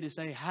ready to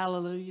say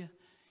hallelujah,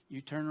 you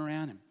turn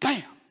around and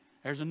bam,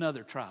 there's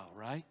another trial,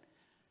 right?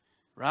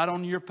 Right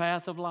on your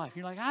path of life.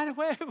 You're like, I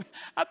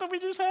thought we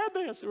just had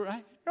this,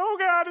 right? Oh,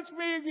 God, it's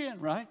me again,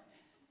 right?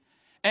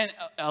 And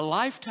a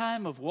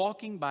lifetime of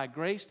walking by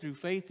grace through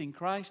faith in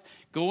Christ,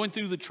 going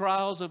through the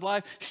trials of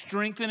life,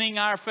 strengthening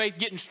our faith,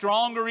 getting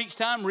stronger each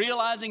time,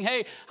 realizing,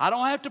 hey, I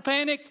don't have to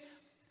panic.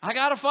 I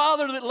got a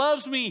Father that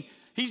loves me.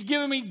 He's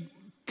given me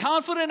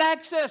confident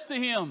access to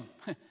Him.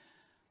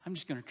 I'm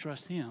just going to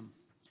trust Him.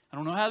 I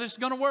don't know how this is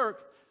going to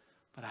work,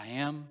 but I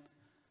am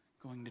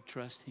going to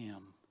trust Him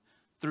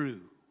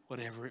through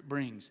whatever it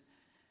brings.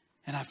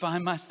 And I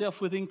find myself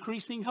with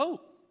increasing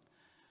hope.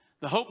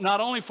 The hope not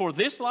only for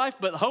this life,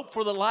 but hope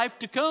for the life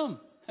to come.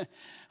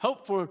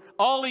 Hope for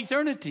all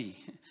eternity.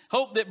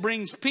 Hope that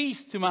brings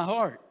peace to my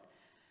heart.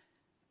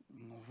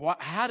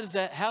 How is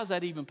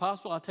that even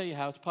possible? I'll tell you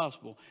how it's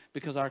possible.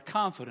 Because our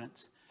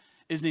confidence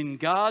is in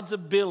God's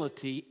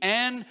ability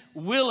and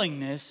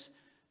willingness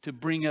to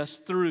bring us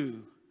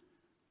through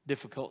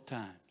difficult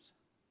times.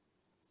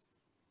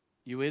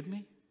 You with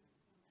me?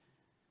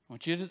 I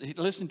want you to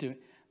listen to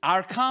it.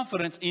 Our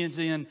confidence is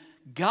in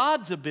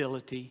God's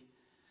ability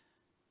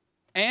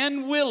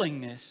and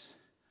willingness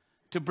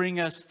to bring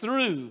us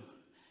through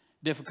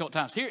difficult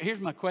times. Here's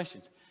my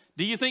questions.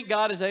 Do you think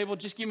God is able?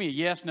 Just give me a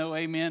yes, no,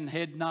 amen,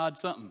 head nod,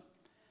 something.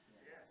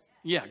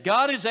 Yeah,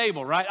 God is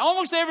able, right?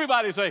 Almost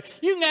everybody will say,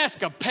 you can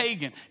ask a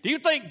pagan, do you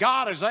think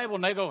God is able?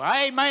 And they go,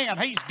 amen,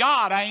 He's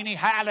God, ain't He?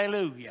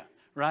 Hallelujah,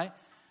 right?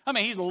 I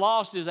mean, he's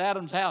lost his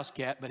Adam's house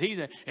cat, but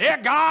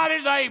yeah, God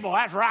is able.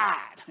 That's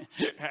right.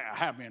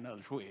 Have me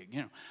another swig,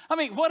 I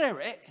mean,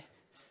 whatever.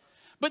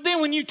 But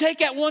then when you take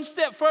that one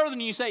step further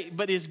and you say,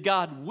 but is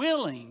God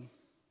willing?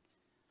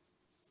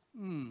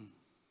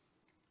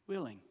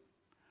 Willing.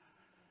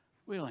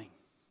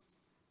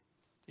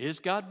 Is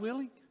God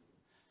willing?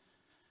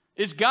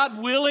 Is God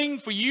willing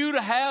for you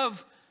to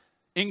have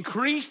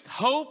increased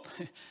hope?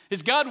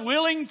 Is God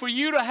willing for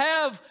you to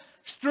have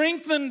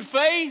strengthened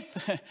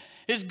faith?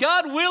 Is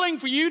God willing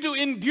for you to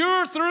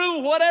endure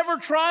through whatever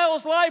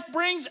trials life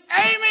brings?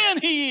 Amen,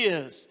 He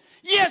is.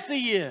 Yes,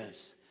 He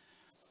is.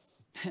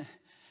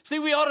 See,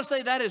 we ought to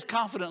say that as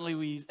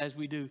confidently as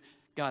we do,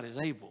 God is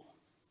able.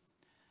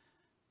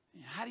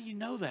 How do you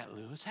know that,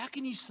 Lewis? How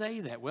can you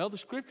say that? Well, the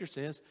Scripture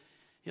says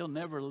He'll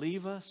never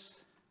leave us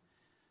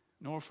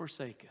nor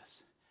forsake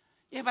us.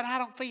 Yeah, but I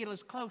don't feel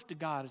as close to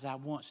God as I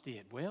once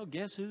did. Well,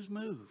 guess who's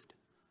moved?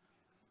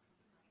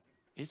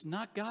 It's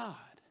not God.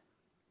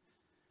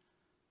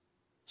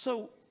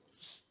 So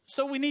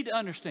we need to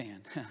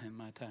understand,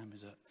 my time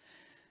is up.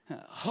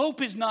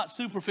 Hope is not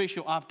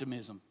superficial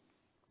optimism.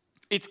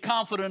 It's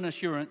confident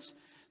assurance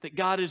that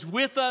God is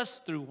with us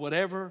through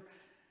whatever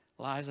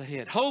lies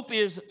ahead. Hope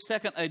is,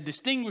 second, a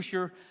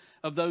distinguisher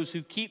of those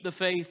who keep the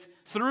faith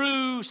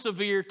through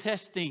severe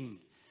testing,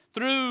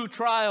 through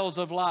trials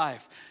of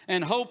life.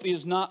 And hope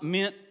is not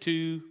meant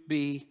to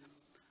be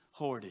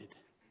hoarded.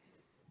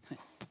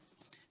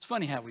 It's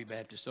funny how we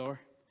Baptists are.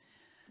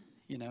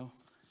 You know,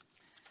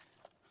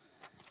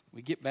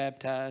 we get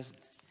baptized.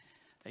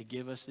 They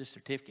give us this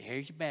certificate.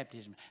 Here's your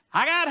baptism.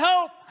 I got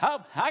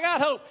hope. I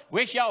got hope.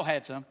 Wish y'all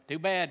had some. Too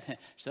bad.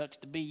 Sucks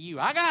to be you.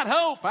 I got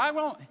hope. I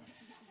won't.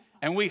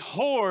 And we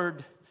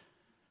hoard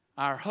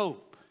our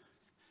hope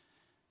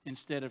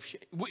instead of...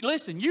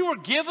 Listen, you were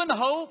given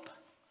hope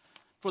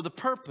for the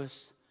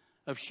purpose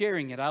of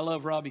sharing it. I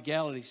love Robbie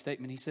Gallaty's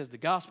statement. He says, the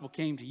gospel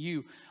came to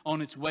you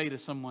on its way to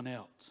someone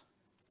else.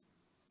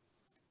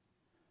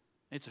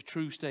 It's a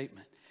true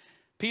statement.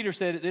 Peter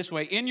said it this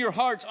way, in your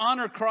hearts,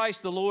 honor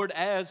Christ the Lord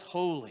as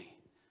holy.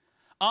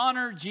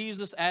 Honor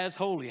Jesus as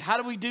holy. How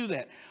do we do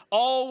that?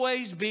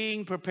 Always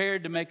being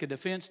prepared to make a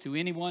defense to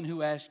anyone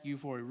who asks you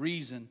for a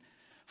reason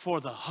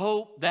for the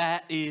hope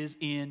that is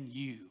in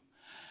you.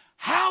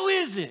 How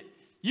is it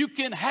you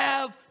can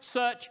have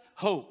such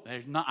hope?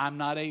 I'm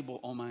not able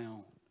on my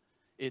own.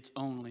 It's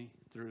only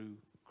through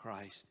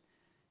Christ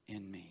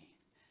in me.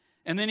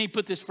 And then he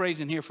put this phrase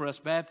in here for us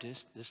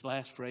Baptists, this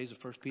last phrase of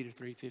 1 Peter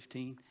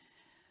 3:15.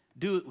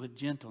 Do it with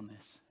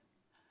gentleness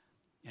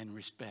and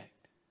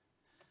respect.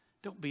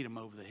 Don't beat them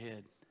over the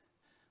head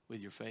with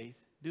your faith.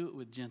 Do it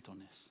with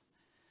gentleness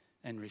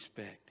and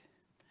respect.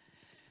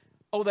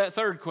 Oh, that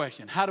third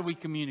question. How do we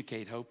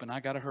communicate hope? And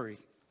I got to hurry.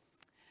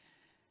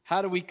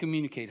 How do we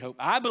communicate hope?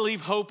 I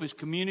believe hope is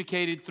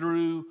communicated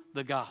through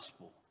the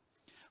gospel.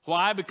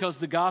 Why? Because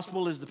the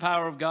gospel is the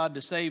power of God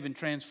to save and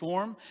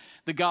transform.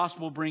 The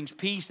gospel brings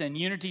peace and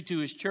unity to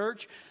His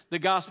church. The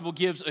gospel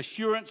gives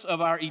assurance of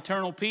our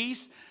eternal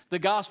peace. The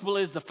gospel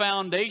is the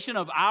foundation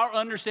of our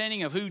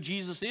understanding of who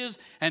Jesus is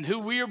and who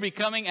we are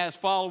becoming as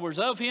followers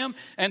of Him.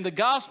 And the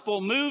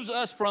gospel moves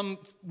us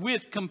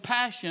with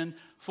compassion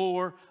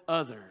for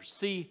others.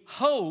 See,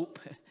 hope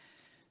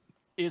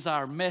is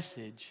our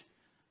message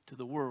to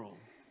the world.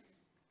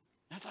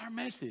 That's our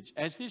message.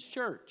 As His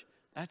church,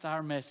 that's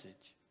our message.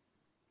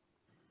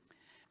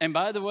 And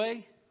by the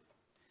way,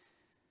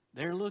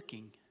 they're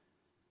looking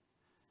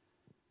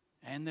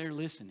and they're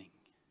listening.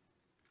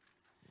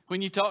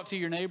 When you talk to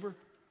your neighbor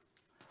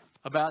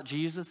about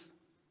Jesus,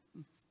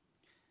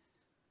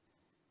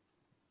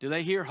 do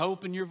they hear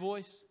hope in your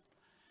voice?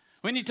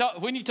 When you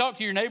talk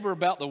to your neighbor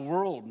about the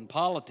world and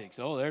politics,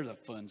 oh, there's a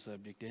fun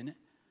subject, isn't it?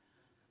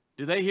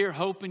 Do they hear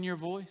hope in your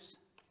voice?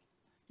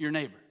 Your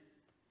neighbor.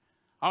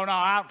 Oh, no,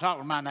 I don't talk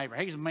with my neighbor.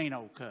 He's a mean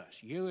old cuss.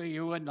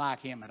 You wouldn't like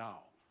him at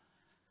all.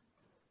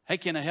 Hey,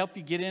 can I help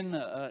you get in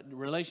a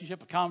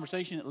relationship, a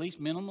conversation, at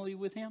least minimally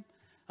with him?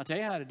 I'll tell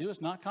you how to do it.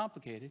 It's not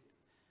complicated.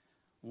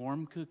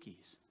 Warm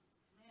cookies.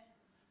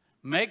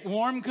 Make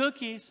warm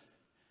cookies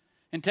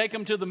and take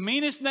them to the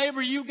meanest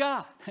neighbor you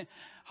got.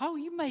 Oh,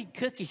 you made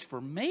cookies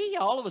for me?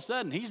 All of a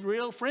sudden, he's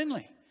real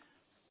friendly.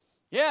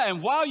 Yeah,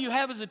 and while you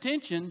have his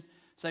attention,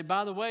 say,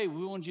 by the way,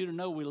 we want you to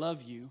know we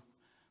love you.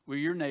 We're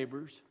your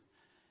neighbors,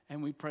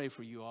 and we pray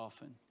for you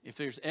often. If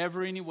there's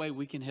ever any way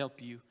we can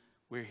help you,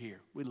 we're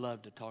here. We'd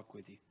love to talk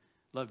with you.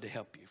 Love to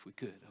help you if we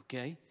could,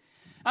 okay?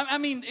 I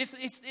mean,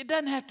 it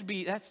doesn't have to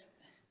be,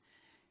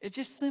 it's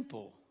just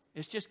simple.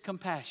 It's just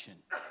compassion.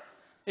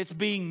 It's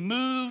being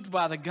moved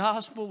by the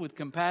gospel with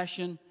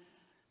compassion.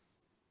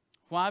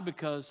 Why?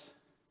 Because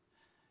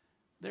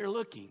they're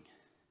looking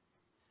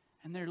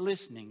and they're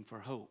listening for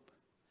hope.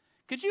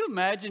 Could you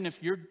imagine if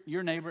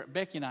your neighbor,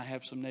 Becky and I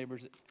have some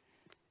neighbors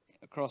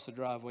across the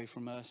driveway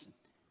from us.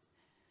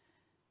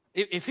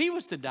 If he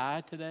was to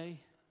die today,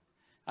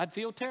 I'd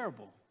feel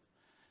terrible.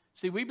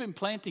 See, we've been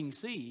planting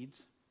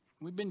seeds.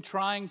 We've been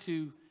trying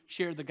to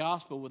share the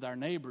gospel with our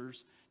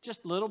neighbors,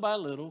 just little by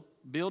little,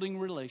 building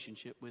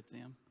relationship with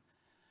them.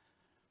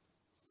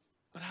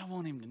 But I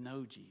want him to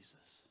know Jesus,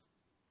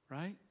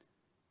 right?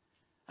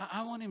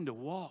 I want him to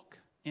walk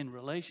in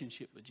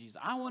relationship with Jesus.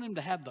 I want him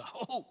to have the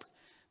hope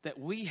that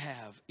we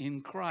have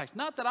in Christ.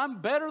 Not that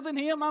I'm better than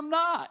him, I'm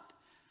not.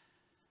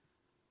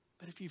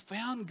 But if you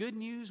found good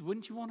news,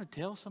 wouldn't you want to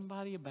tell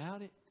somebody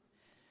about it?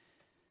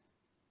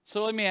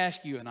 So let me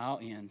ask you, and I'll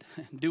end.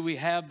 Do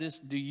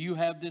you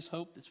have this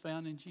hope that's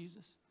found in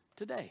Jesus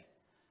today?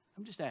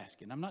 I'm just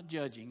asking. I'm not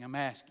judging. I'm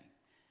asking.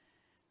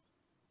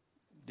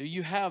 Do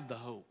you have the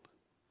hope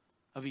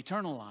of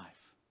eternal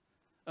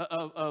life,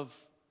 of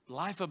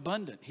life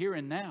abundant here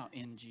and now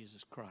in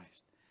Jesus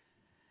Christ?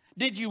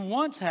 Did you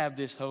once have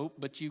this hope,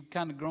 but you've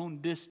kind of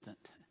grown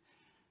distant,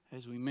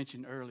 as we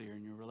mentioned earlier,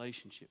 in your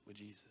relationship with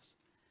Jesus?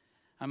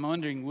 I'm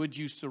wondering, would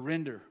you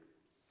surrender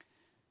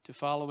to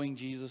following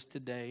Jesus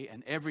today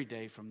and every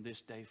day from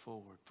this day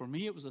forward? For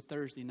me, it was a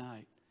Thursday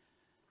night,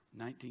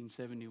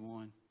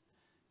 1971,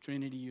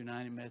 Trinity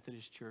United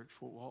Methodist Church,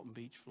 Fort Walton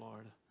Beach,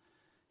 Florida.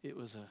 It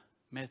was a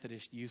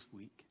Methodist Youth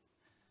Week.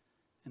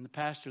 And the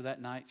pastor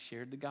that night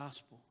shared the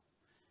gospel.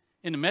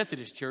 In the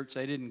Methodist church,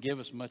 they didn't give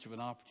us much of an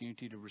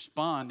opportunity to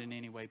respond in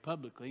any way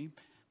publicly.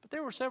 But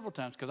there were several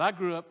times, because I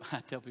grew up, I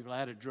tell people I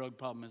had a drug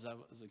problem as I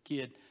was a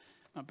kid.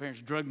 My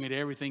parents drugged me to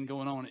everything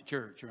going on at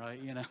church, right?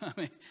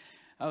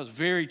 I was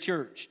very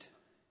churched.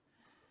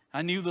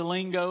 I knew the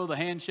lingo, the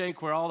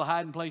handshake, where all the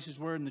hiding places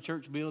were in the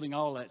church building,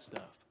 all that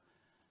stuff.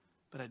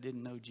 But I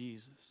didn't know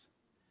Jesus.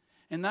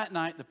 And that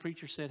night, the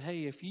preacher said,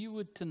 hey, if you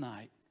would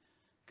tonight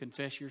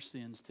confess your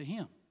sins to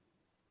him,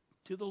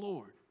 to the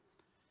Lord,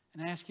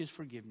 and ask his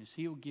forgiveness,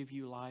 he will give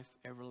you life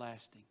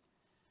everlasting,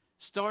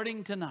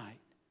 starting tonight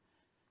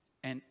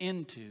and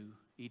into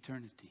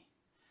eternity.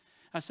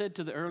 I said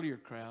to the earlier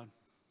crowd,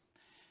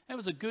 that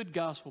was a good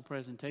gospel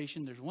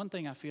presentation. There's one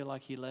thing I feel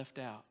like he left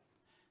out.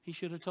 He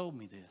should have told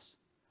me this.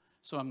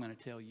 So I'm going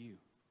to tell you.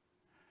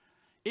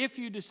 If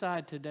you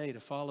decide today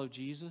to follow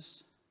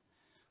Jesus,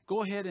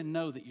 go ahead and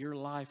know that your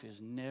life is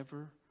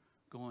never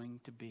going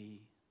to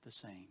be the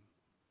same.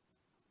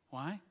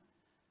 Why?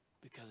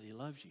 Because he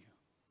loves you.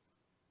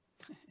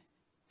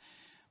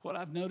 What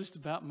I've noticed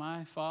about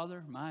my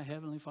Father, my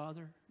Heavenly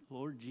Father,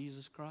 Lord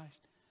Jesus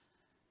Christ,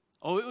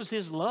 it was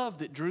his love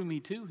that drew me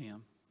to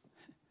him.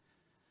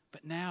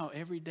 But now,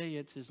 every day,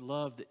 it's his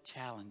love that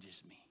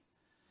challenges me,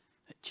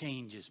 that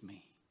changes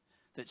me,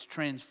 that's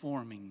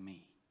transforming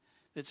me,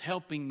 that's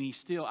helping me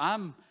still.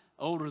 I'm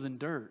older than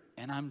dirt,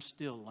 and I'm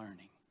still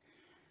learning.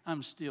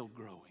 I'm still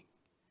growing.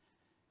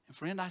 And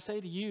friend, I say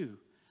to you,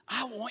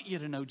 I want you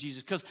to know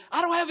Jesus because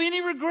I don't have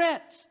any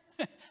regrets.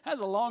 That was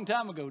a long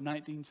time ago,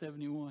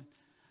 1971.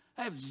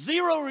 I have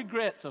zero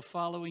regrets of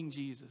following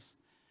Jesus.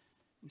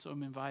 And so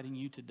I'm inviting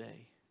you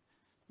today.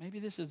 Maybe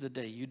this is the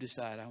day you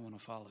decide I want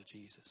to follow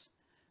Jesus.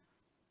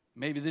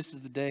 Maybe this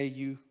is the day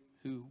you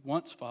who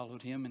once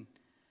followed him and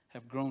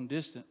have grown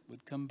distant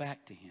would come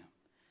back to him.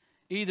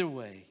 Either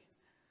way,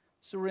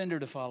 surrender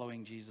to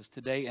following Jesus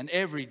today and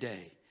every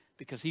day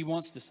because he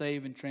wants to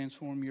save and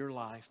transform your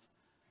life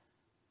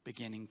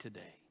beginning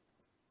today.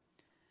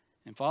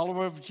 And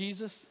follower of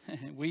Jesus,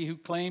 we who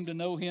claim to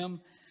know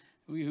him,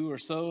 we who are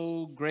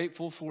so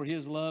grateful for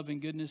his love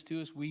and goodness to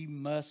us, we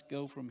must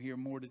go from here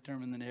more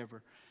determined than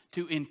ever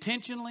to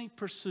intentionally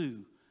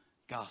pursue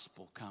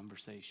gospel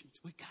conversations.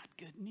 We got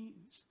good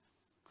news.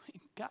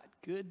 We got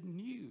good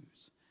news.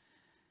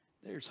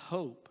 There's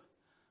hope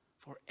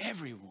for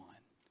everyone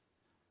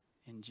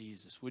in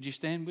Jesus. Would you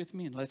stand with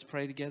me and let's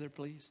pray together,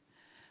 please?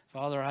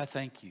 Father, I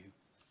thank you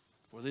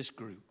for this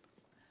group.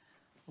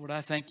 Lord,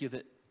 I thank you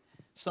that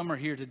some are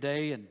here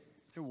today and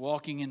they're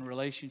walking in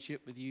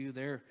relationship with you.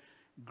 They're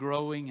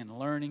growing and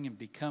learning and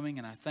becoming,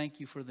 and I thank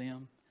you for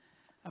them.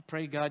 I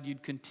pray, God,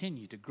 you'd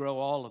continue to grow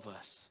all of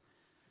us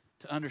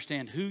to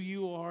understand who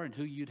you are and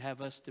who you'd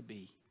have us to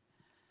be.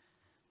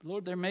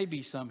 Lord, there may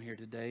be some here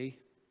today,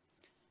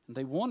 and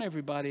they want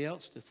everybody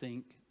else to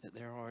think that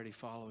they're already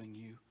following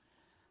you.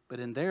 But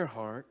in their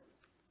heart,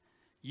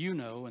 you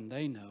know and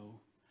they know,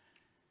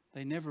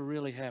 they never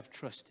really have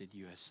trusted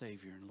you as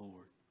Savior and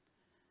Lord.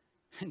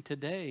 And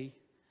today,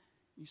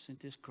 you sent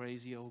this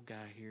crazy old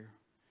guy here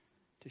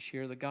to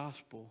share the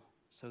gospel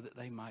so that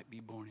they might be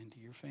born into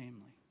your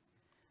family.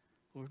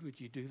 Lord, would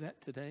you do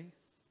that today?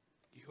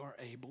 You are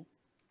able.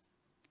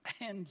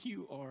 And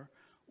you are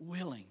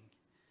willing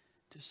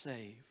to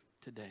save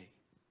today.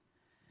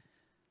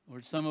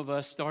 Lord, some of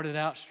us started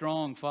out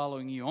strong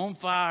following you. On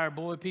fire,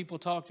 boy, people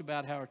talked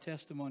about how our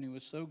testimony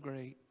was so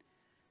great.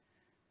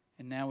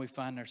 And now we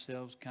find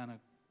ourselves kind of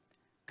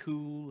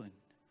cool and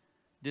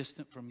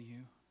distant from you.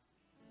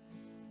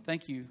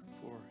 Thank you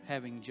for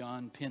having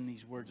John pen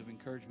these words of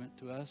encouragement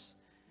to us.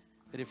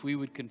 That if we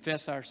would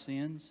confess our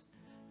sins,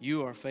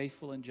 you are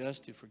faithful and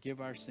just to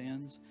forgive our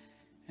sins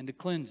and to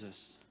cleanse us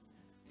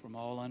from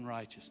all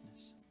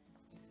unrighteousness.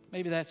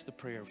 Maybe that's the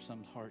prayer of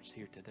some hearts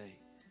here today.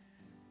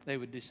 They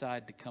would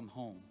decide to come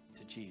home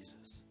to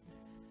Jesus.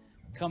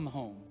 Come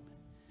home.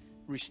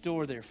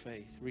 Restore their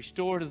faith.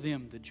 Restore to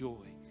them the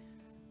joy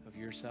of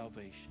your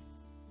salvation.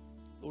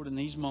 Lord, in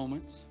these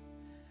moments,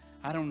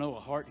 I don't know a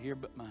heart here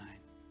but mine.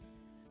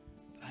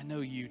 But I know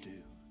you do.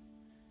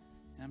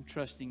 And I'm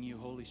trusting you,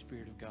 Holy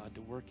Spirit of God,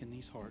 to work in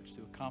these hearts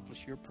to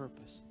accomplish your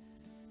purpose.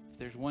 If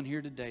there's one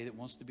here today that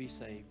wants to be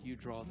saved, you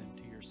draw them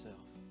to yourself.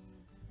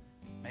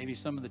 Maybe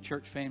some of the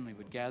church family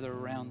would gather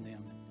around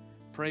them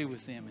and pray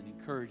with them and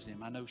encourage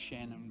them. I know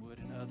Shannon would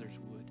and others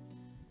would.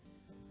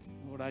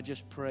 Lord, I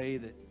just pray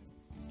that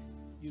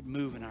you'd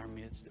move in our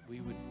midst, that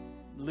we would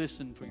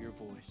listen for your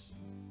voice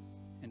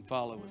and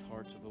follow with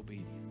hearts of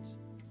obedience.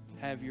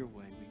 Have your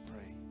way, we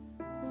pray.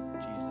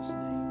 In Jesus'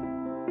 name.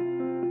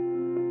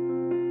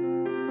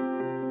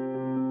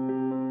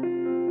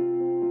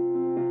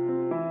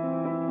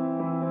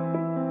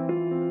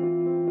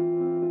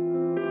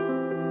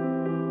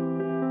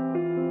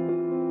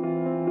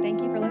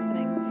 Thank you for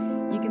listening.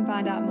 You can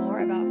find out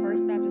more about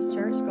First Baptist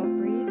Church Gulf